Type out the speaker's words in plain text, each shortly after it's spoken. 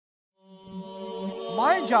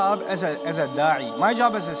my job as a da'i, my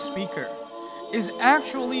job as a speaker, is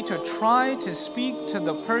actually to try to speak to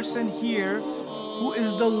the person here who is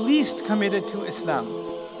the least committed to Islam.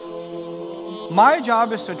 My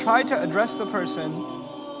job is to try to address the person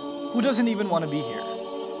who doesn't even want to be here.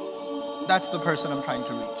 That's the person I'm trying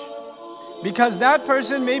to reach. Because that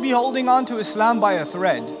person may be holding on to Islam by a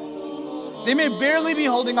thread. They may barely be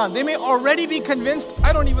holding on. They may already be convinced,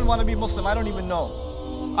 I don't even want to be Muslim, I don't even know.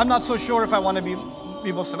 I'm not so sure if I want to be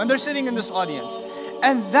Muslim. And they're sitting in this audience.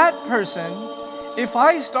 And that person, if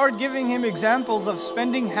I start giving him examples of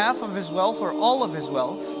spending half of his wealth or all of his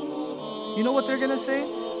wealth, you know what they're going to say?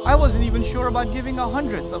 I wasn't even sure about giving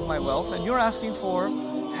 1/100th of my wealth, and you're asking for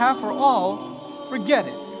half or all. Forget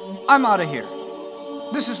it. I'm out of here.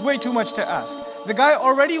 This is way too much to ask. The guy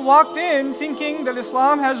already walked in thinking that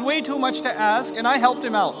Islam has way too much to ask, and I helped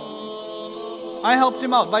him out. I helped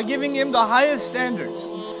him out by giving him the highest standards.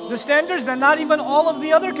 The standards that not even all of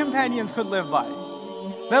the other companions could live by.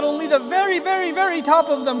 That only the very, very, very top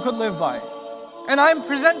of them could live by. And I'm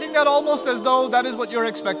presenting that almost as though that is what you're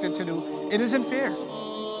expected to do. It isn't fair.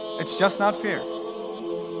 It's just not fair.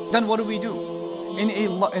 Then what do? In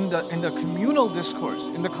the communal discourse,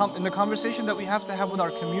 in the conversation that we have to have with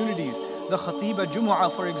our communities, the Khatiba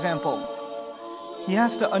Jumu'ah, for example, he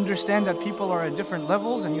has to understand that people are at different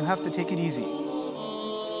levels and you have to take it easy.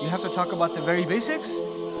 You have to talk about the very basics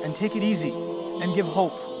and take it easy and give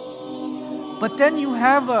hope. But then you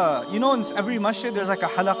have in every masjid there's like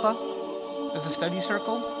a halaqah, there's a study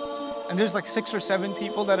circle, and there's like 6 or 7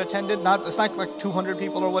 people that attended. It's not like 200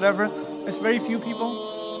 people or whatever. It's very few people.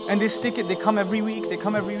 And they stick it, they come every week, they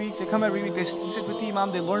come every week, they come every week, they sit with the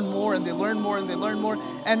Imam, they learn more and they learn more and they learn more.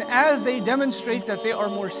 And as they demonstrate that they are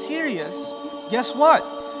more serious, guess what?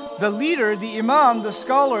 The leader, the Imam, the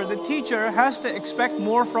scholar, the teacher has to expect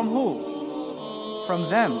more from who? From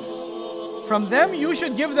them. From them, you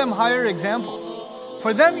should give them higher examples.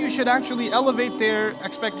 For them, you should actually elevate their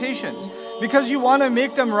expectations because you want to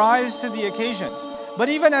make them rise to the occasion. But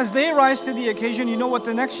even as they rise to the occasion, you know what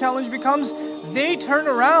the next challenge becomes? They turn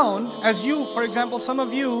around, as you, for example, some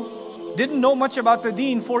of you didn't know much about the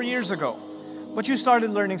deen 4 years ago. But you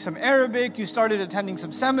started learning some Arabic, you started attending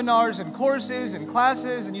some seminars and courses and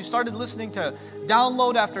classes, and you started listening to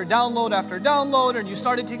download after download after download, and you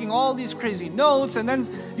started taking all these crazy notes, and then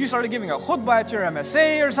you started giving a khutbah at your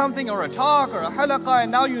MSA or something, or a talk, or a halaqah,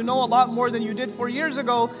 and now you know a lot more than you did 4 years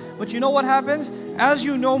ago. But you know what happens? As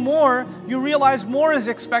you know more, you realize more is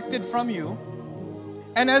expected from you.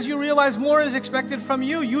 And as you realize more is expected from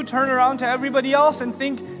you, you turn around to everybody else and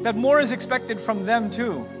think that more is expected from them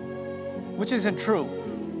too. Which isn't true.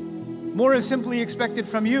 More is simply expected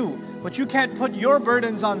from you, but you can't put your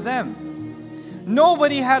burdens on them.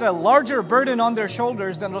 Nobody had a larger burden on their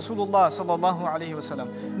shoulders than Rasulullah sallallahu alaihi wasallam.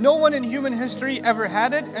 No one in human history ever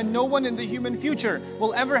had it, and no one in the human future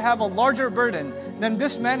will ever have a larger burden than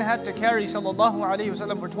this man had to carry sallallahu alaihi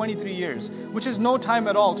wasallam for 23 years, which is no time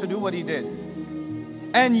at all to do what he did.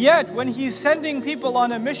 And yet, when he's sending people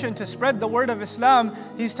on a mission to spread the word of Islam,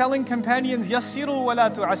 he's telling companions, yassiru wa la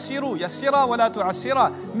tu'assiru, yassira wa la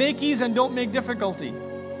tu'assira. Make ease and don't make difficulty.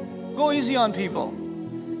 Go easy on people.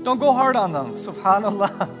 Don't go hard on them.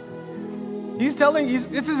 Subhanallah.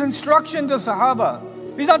 It's his instruction to Sahaba.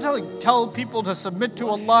 He's not tell people to submit to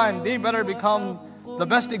Allah and they better become the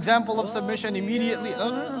best example of submission immediately.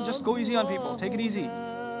 No, just go easy on people. Take it easy.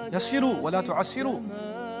 Yassiru wa la tu'assiru.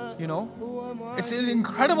 You know? It's an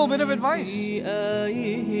incredible bit of advice.